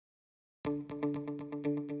It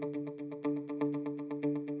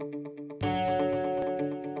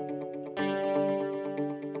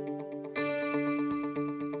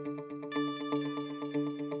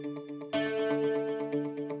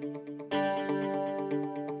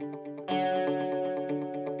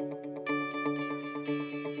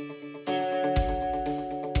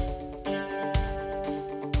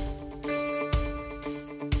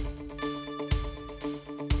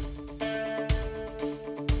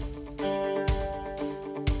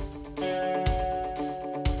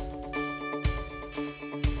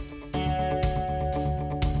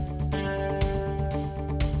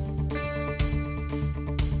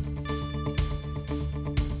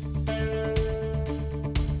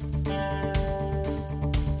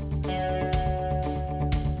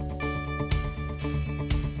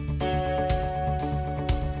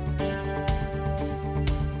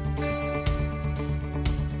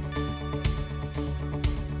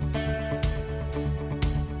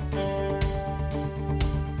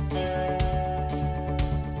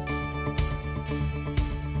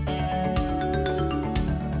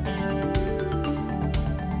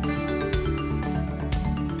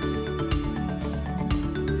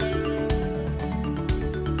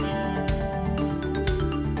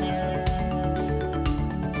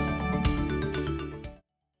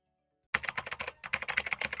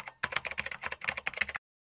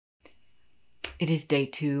is day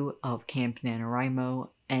 2 of Camp Nanowrimo,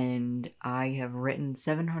 and I have written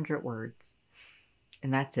 700 words,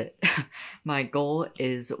 and that's it. My goal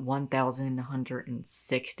is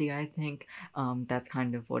 1,160, I think. That's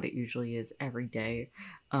kind of what it usually is every day.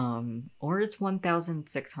 Or it's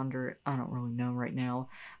 1,600, I don't really know right now.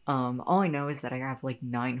 All I know is that I have like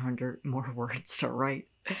 900 more words to write,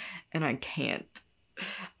 and I can't.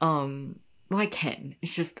 Well, I can.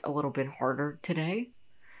 It's just a little bit harder today.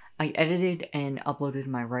 I edited and uploaded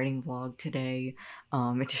my writing vlog today.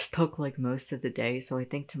 It just took like most of the day, so I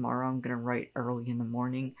think tomorrow I'm gonna write early in the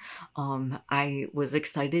morning. I was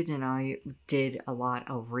excited and I did a lot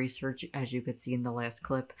of research, as you could see in the last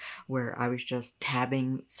clip, where I was just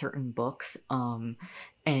tabbing certain books.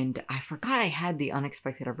 And I forgot I had the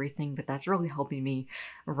unexpected everything, but that's really helping me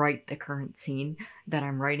write the current scene that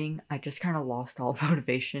I'm writing. I just kind of lost all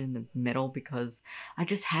motivation in the middle because I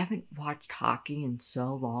just haven't watched hockey in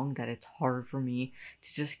so long that it's hard for me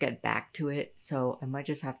to just get back to it. So I might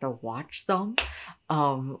just have to watch some,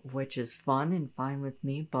 which is fun and fine with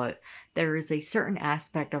me. But there is a certain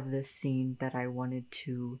aspect of this scene that I wanted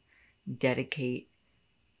to dedicate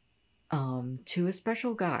to a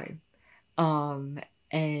special guy.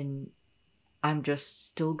 And I'm just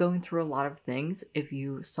still going through a lot of things. If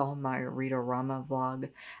you saw my Read-O-Rama vlog,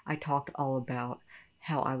 I talked all about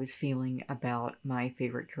how I was feeling about my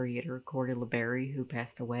favorite creator, Barrie, who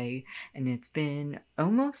passed away. And it's been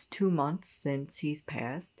almost 2 months since he's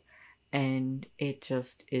passed. And it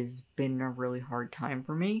just has been a really hard time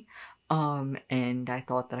for me. And I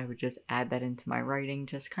thought that I would just add that into my writing.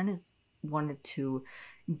 Just kind of wanted to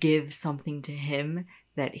give something to him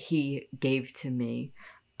that he gave to me.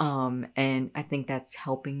 And I think that's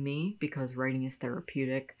helping me because writing is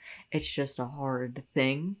therapeutic. It's just a hard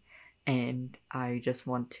thing, and I just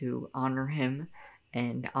want to honor him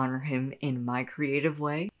and honor him in my creative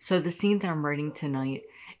way. So the scene that I'm writing tonight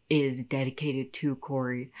is dedicated to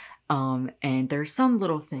Corey, and there's some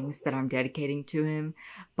little things that I'm dedicating to him,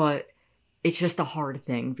 but it's just a hard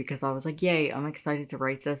thing because I was like, yay, I'm excited to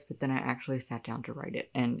write this, but then I actually sat down to write it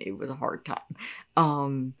and it was a hard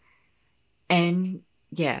time. And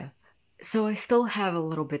yeah, so I still have a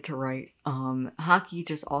little bit to write. Hockey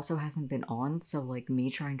just also hasn't been on, so like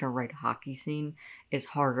me trying to write a hockey scene is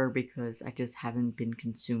harder because I just haven't been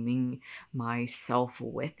consuming myself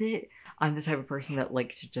with it. I'm the type of person that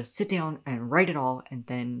likes to just sit down and write it all and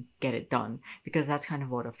then get it done, because that's kind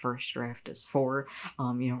of what a first draft is for.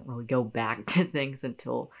 You don't really go back to things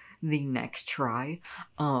until the next try.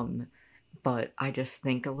 But I just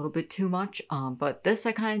think a little bit too much. But this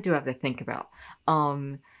I kind of do have to think about.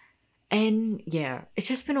 And yeah, it's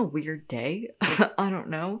just been a weird day. I don't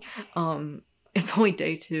know. It's only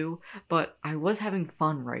day 2, but I was having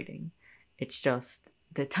fun writing. It's just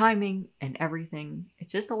the timing and everything.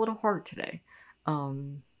 It's just a little hard today.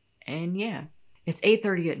 And yeah. It's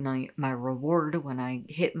 8:30 at night. My reward when I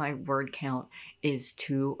hit my word count is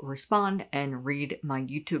to respond and read my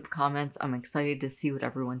YouTube comments. I'm excited to see what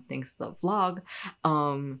everyone thinks of the vlog.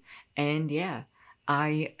 And yeah,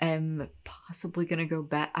 I am possibly gonna go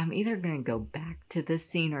back. I'm either gonna go back to this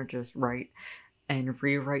scene or just write and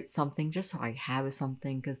rewrite something just so I have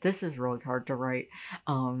something, because this is really hard to write.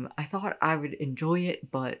 I thought I would enjoy it,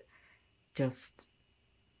 but just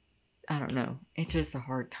I don't know. It's just a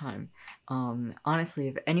hard time. Honestly,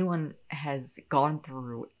 if anyone has gone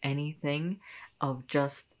through anything of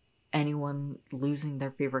just anyone losing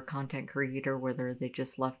their favorite content creator, whether they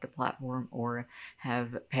just left the platform or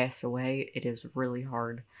have passed away, it is really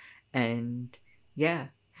hard. And yeah,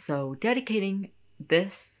 so dedicating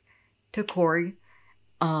this to Corey.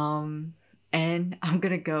 And I'm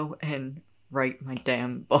gonna go and write my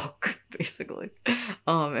damn book, basically.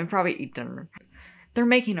 And probably eat dinner. They're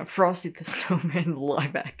making a Frosty the Snowman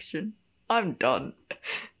live action. I'm done.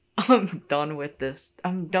 I'm done with this.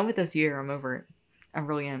 I'm done with this year. I'm over it. I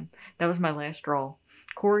really am. That was my last straw.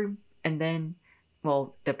 Corey, and then,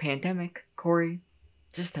 well, the pandemic. Corey,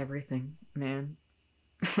 just everything, man.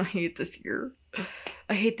 I hate this year.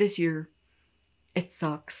 I hate this year. It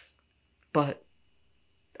sucks. But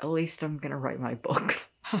at least I'm gonna write my book.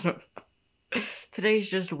 I don't know. Today's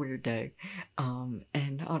just a weird day.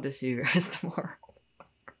 And I'll just see you guys tomorrow.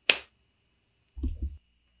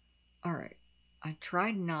 Alright. I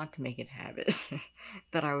tried not to make it a habit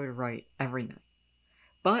that I would write every night.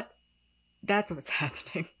 But that's what's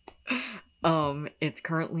happening. It's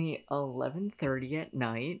currently 11:30 at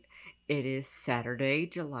night. It is Saturday,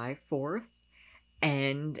 July 4th.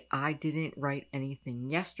 And I didn't write anything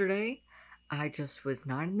yesterday. I just was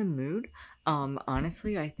not in the mood.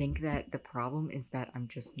 Honestly, I think that the problem is that I'm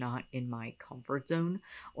just not in my comfort zone,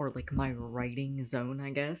 or like my writing zone, I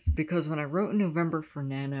guess. Because when I wrote in November for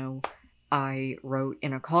Nano, I wrote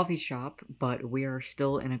in a coffee shop, but we are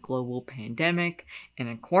still in a global pandemic, in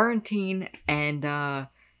a quarantine, and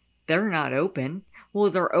they're not open.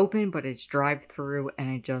 Well, they're open, but it's drive-through, and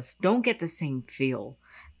I just don't get the same feel.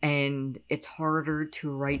 And it's harder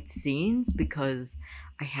to write scenes because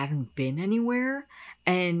I haven't been anywhere,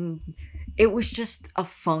 and it was just a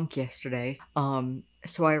funk yesterday.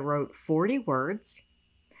 So I wrote 40 words,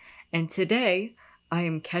 and today I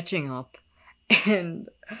am catching up, and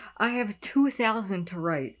I have 2,000 to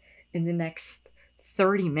write in the next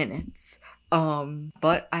 30 minutes.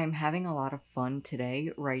 But I'm having a lot of fun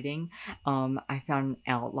today writing. I found an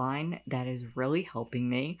outline that is really helping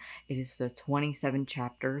me. It is the 27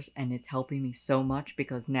 chapters, and it's helping me so much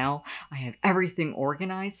because now I have everything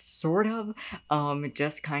organized, sort of,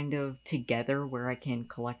 just kind of together where I can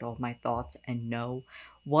collect all of my thoughts and know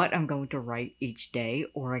what I'm going to write each day,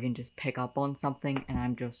 or I can just pick up on something, and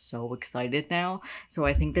I'm just so excited now. So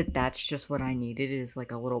I think that that's just what I needed, is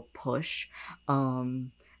like a little push.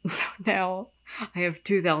 So now I have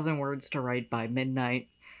 2,000 words to write by midnight.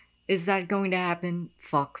 Is that going to happen?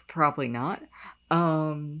 Fuck, probably not.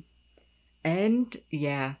 And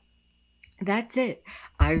yeah, that's it.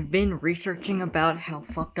 I've been researching about how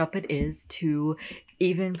fucked up it is to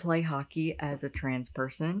even play hockey as a trans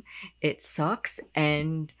person. It sucks,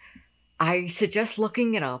 and I suggest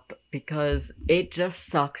looking it up because it just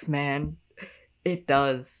sucks, man. It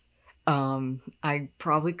does. I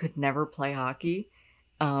probably could never play hockey.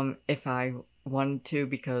 If I wanted to,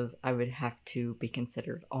 because I would have to be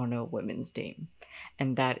considered on a women's team.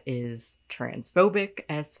 And that is transphobic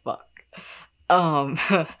as fuck.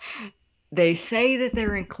 They say that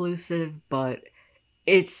they're inclusive, but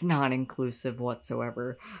it's not inclusive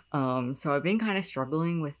whatsoever. So I've been kind of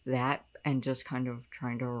struggling with that and just kind of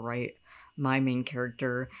trying to write my main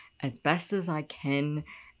character as best as I can.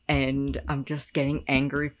 And I'm just getting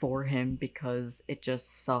angry for him because it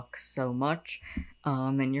just sucks so much.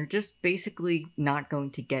 And you're just basically not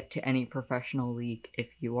going to get to any professional league if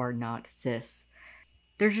you are not cis.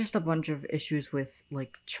 There's just a bunch of issues with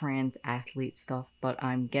like trans athlete stuff, but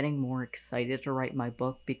I'm getting more excited to write my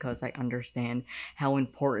book because I understand how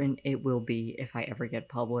important it will be if I ever get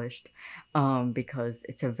published. Because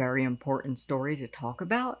it's a very important story to talk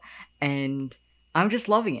about, and I'm just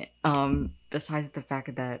loving it. Besides the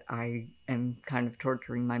fact that I am kind of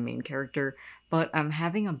torturing my main character, but I'm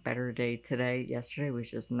having a better day today. Yesterday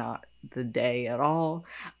was just not the day at all.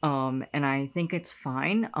 And I think it's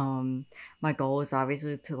fine. My goal is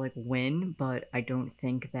obviously to like win, but I don't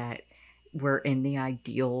think that we're in the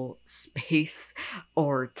ideal space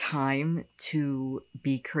or time to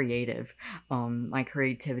be creative. My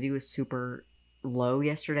creativity was super low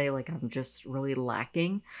yesterday. Like, I'm just really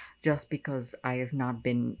lacking just because I have not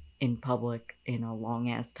been in public in a long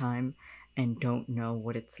ass time and don't know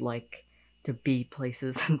what it's like to be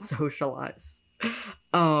places and socialize.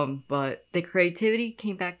 But the creativity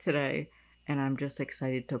came back today, and I'm just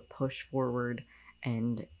excited to push forward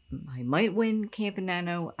and I might win Camp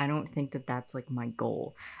Nano. I don't think that that's like my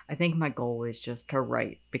goal. I think my goal is just to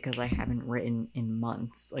write, because I haven't written in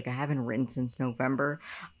months. Like I haven't written since November.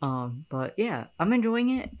 But yeah, I'm enjoying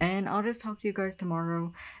it, and I'll just talk to you guys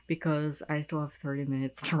tomorrow because I still have 30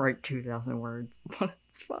 minutes to write 2,000 words, but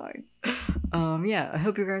it's fine. Yeah, I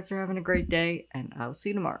hope you guys are having a great day, and I'll see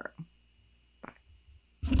you tomorrow. Bye.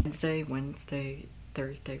 Wednesday,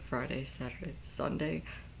 Thursday, Friday, Saturday, Sunday,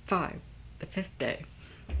 5, the 5th day.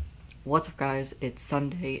 What's up, guys? It's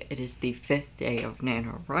Sunday. It is the 5th day of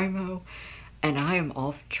NaNoWriMo, and I am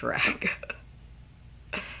off track.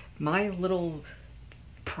 My little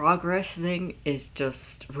progress thing is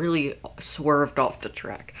just really swerved off the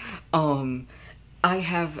track. I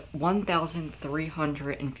have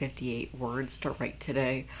 1,358 words to write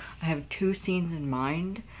today. I have 2 scenes in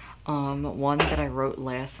mind. One that I wrote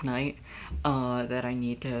last night, that I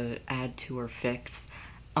need to add to or fix.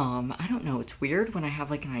 I don't know, it's weird when I have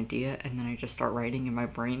like an idea and then I just start writing and my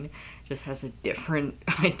brain just has a different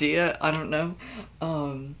idea. I don't know.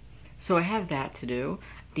 So I have that to do.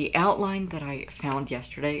 The outline that I found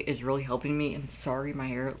yesterday is really helping me, and sorry my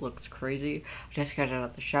hair looks crazy. I just got out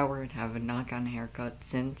of the shower and have not gotten a haircut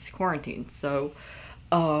since quarantine. So,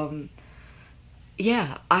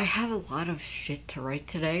 yeah, I have a lot of shit to write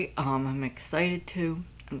today. I'm excited to.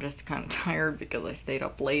 I'm just kind of tired because I stayed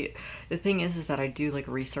up late. The thing is that I do like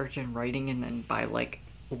research and writing, and then by like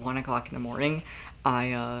 1 o'clock in the morning,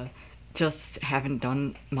 I just haven't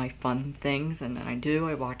done my fun things, and then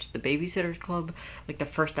I watched the Babysitters Club, like the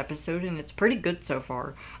first episode, and it's pretty good so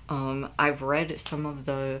far. I've read some of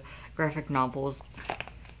the graphic novels.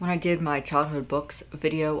 When I did my childhood books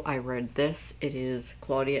video, I read this. It is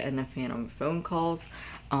Claudia and the Phantom Phone Calls.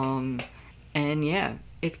 And yeah,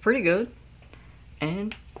 it's pretty good.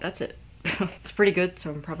 And that's it. It's pretty good,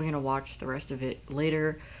 so I'm probably gonna watch the rest of it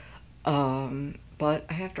later. But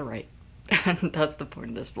I have to write. And that's the point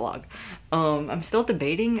of this vlog. I'm still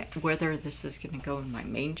debating whether this is gonna go in my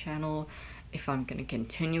main channel, if I'm gonna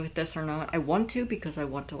continue with this or not. I want to, because I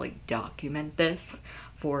want to like document this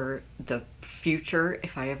for the future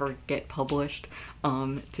if I ever get published,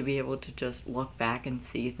 to be able to just look back and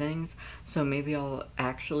see things. So maybe I'll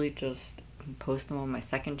actually just post them on my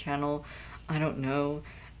second channel. I don't know.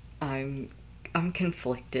 I'm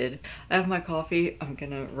conflicted. I have my coffee. I'm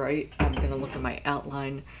gonna write. I'm gonna look at my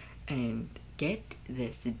outline and get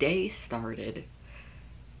this day started.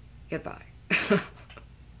 Goodbye.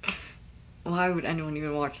 Why would anyone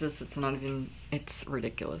even watch this? It's not even, it's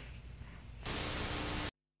ridiculous.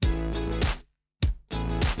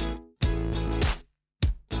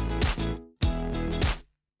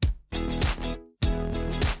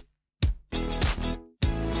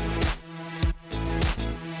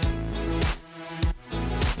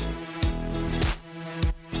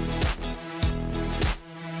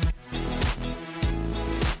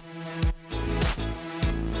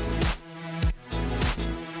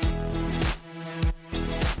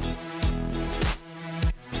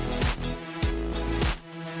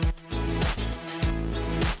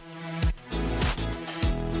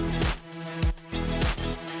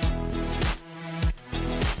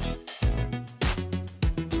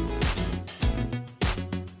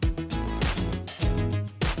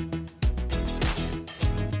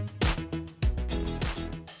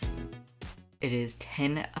 It is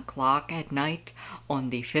 10 o'clock at night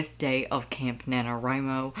on the 5th day of Camp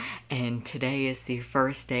NaNowRimo, and today is the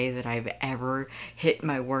first day that I've ever hit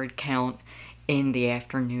my word count in the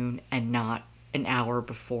afternoon and not an hour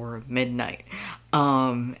before midnight.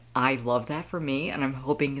 I love that for me, and I'm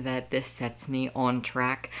hoping that this sets me on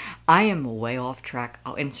track. I am way off track.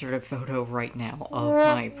 I'll insert a photo right now of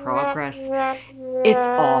my progress. It's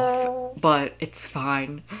off, but it's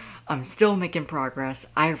fine. I'm still making progress.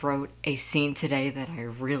 I wrote a scene today that I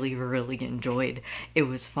really, really enjoyed. It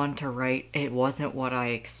was fun to write. It wasn't what I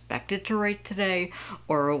expected to write today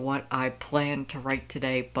or what I planned to write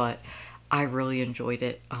today, but I really enjoyed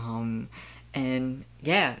it. And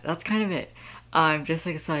yeah, that's kind of it. I'm just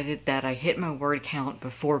excited that I hit my word count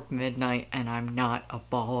before midnight and I'm not a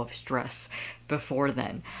ball of stress before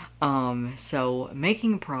then. So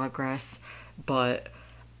making progress, but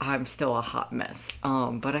I'm still a hot mess.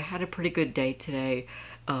 But I had a pretty good day today.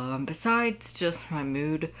 Besides just my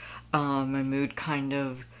mood kind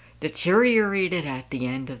of deteriorated at the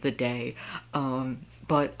end of the day.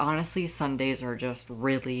 But honestly, Sundays are just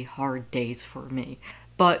really hard days for me.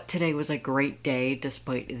 But today was a great day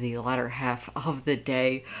despite the latter half of the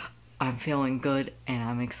day. I'm feeling good and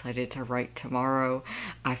I'm excited to write tomorrow.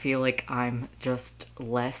 I feel like I'm just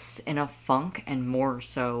less in a funk and more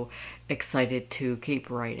so excited to keep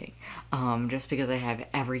writing. Just because I have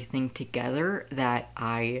everything together that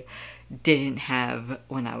I didn't have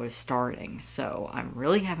when I was starting. So I'm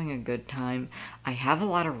really having a good time. I have a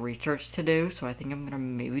lot of research to do, so I think I'm gonna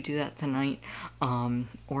maybe do that tonight,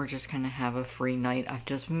 or just kind of have a free night. I've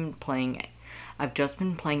just been playing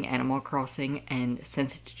Animal Crossing, and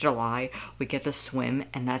since it's July, we get to swim,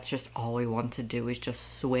 and that's just all we want to do is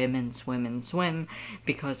just swim and swim and swim,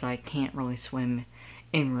 because I can't really swim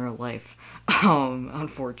in real life,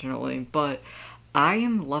 unfortunately. But I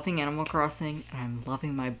am loving Animal Crossing, and I'm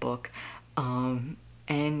loving my book, and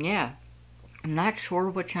yeah. I'm not sure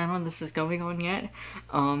what channel this is going on yet.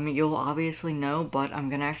 You'll obviously know, but I'm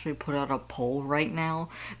gonna actually put out a poll right now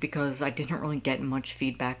because I didn't really get much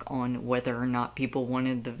feedback on whether or not people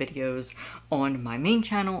wanted the videos on my main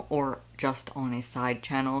channel or just on a side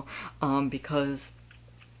channel, because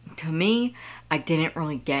to me, I didn't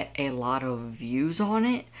really get a lot of views on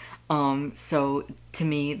it. So to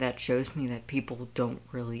me, that shows me that people don't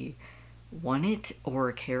really want it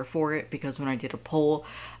or care for it, because when I did a poll,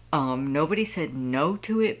 nobody said no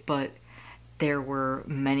to it, but there were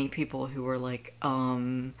many people who were like,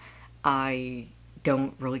 I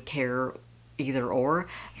don't really care either or.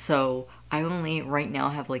 So I only right now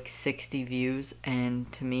have like 60 views,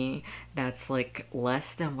 and to me that's like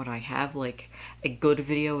less than what I have. Like a good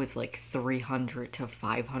video is like 300 to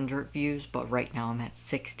 500 views, but right now I'm at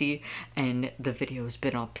 60, and the video's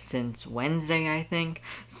been up since Wednesday, I think.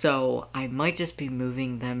 So I might just be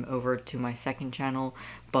moving them over to my second channel,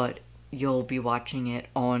 but you'll be watching it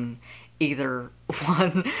on either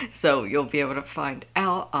one, so you'll be able to find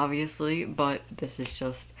out, obviously. But this is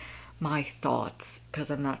just my thoughts, because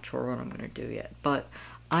I'm not sure what I'm gonna do yet. But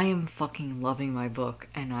I am fucking loving my book,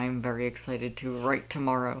 and I'm very excited to write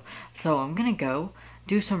tomorrow. So I'm gonna go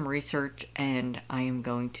do some research, and I am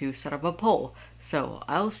going to set up a poll. So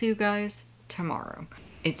I'll see you guys tomorrow.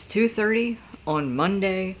 It's 2:30 on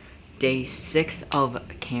Monday, day 6 of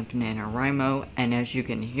Camp Nanowrimo, and as you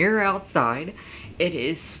can hear outside, it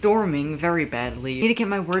is storming very badly. I need to get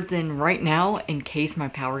my words in right now in case my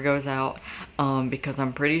power goes out, because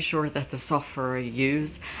I'm pretty sure that the software I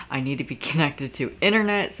use, I need to be connected to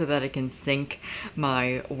internet so that I can sync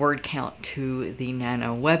my word count to the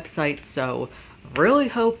Nano website. So really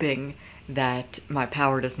hoping that my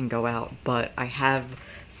power doesn't go out, but I have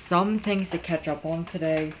some things to catch up on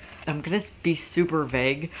today. I'm gonna be super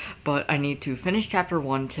vague, but I need to finish chapter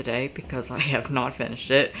 1 today because I have not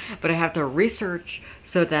finished it, but I have to research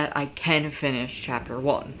so that I can finish chapter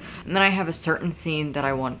 1. And then I have a certain scene that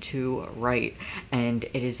I want to write, and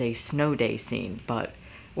it is a snow day scene, but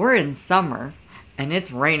we're in summer and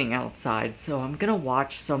it's raining outside, so I'm gonna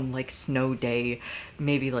watch some like snow day,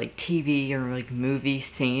 maybe like TV or like movie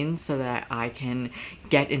scenes, so that I can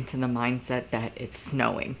get into the mindset that it's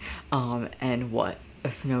snowing, and what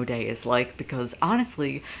a snow day is like, because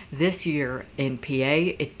honestly this year in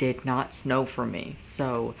PA it did not snow for me,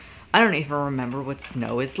 so I don't even remember what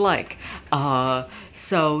snow is like.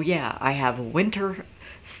 So yeah, I have winter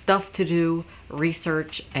stuff to do,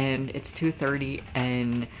 research, and it's 2:30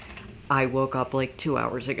 and I woke up like 2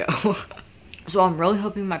 hours ago. So I'm really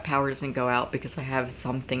hoping my power doesn't go out because I have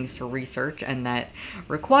some things to research and that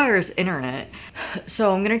requires internet.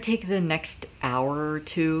 So I'm gonna take the next hour or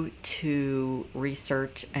two to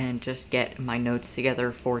research and just get my notes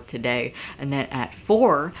together for today. And then at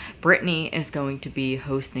 4, Brittany is going to be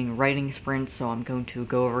hosting writing sprints, so I'm going to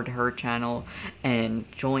go over to her channel and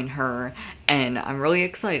join her, and I'm really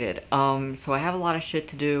excited. So I have a lot of shit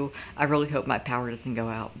to do. I really hope my power doesn't go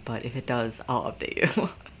out, but if it does, I'll update you.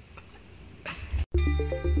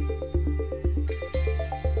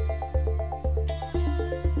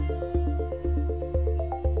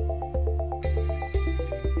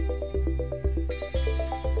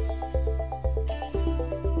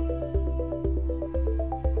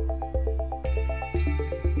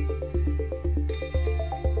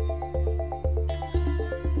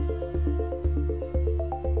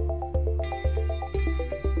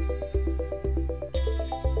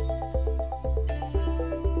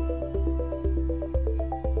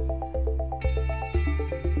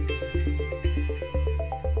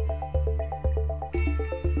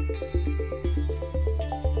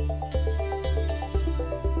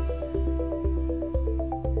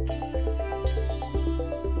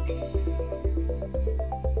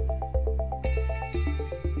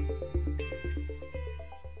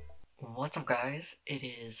 What's up guys, it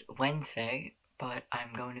is Wednesday, but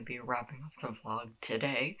I'm going to be wrapping up the vlog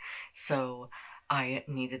today. So I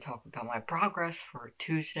need to talk about my progress for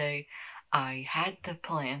Tuesday. I had the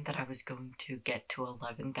plan that I was going to get to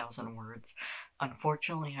 11,000 words.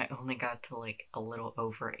 Unfortunately, I only got to like a little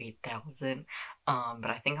over 8,000, but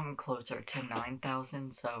I think I'm closer to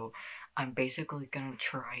 9,000, so I'm basically gonna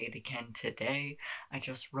try it again today. I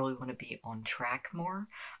just really want to be on track more.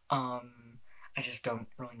 I just don't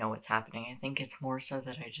really know what's happening. I think it's more so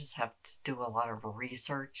that I just have to do a lot of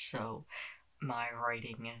research, so my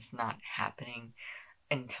writing is not happening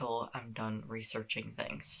until I'm done researching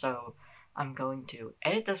things. So I'm going to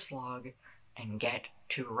edit this vlog and get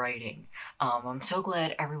to writing. I'm so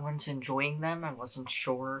glad everyone's enjoying them. I wasn't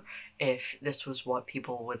sure if this was what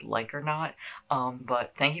people would like or not,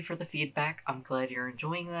 but thank you for the feedback. I'm glad you're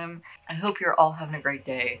enjoying them. I hope you're all having a great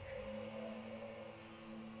day.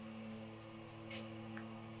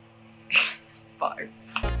 Bye.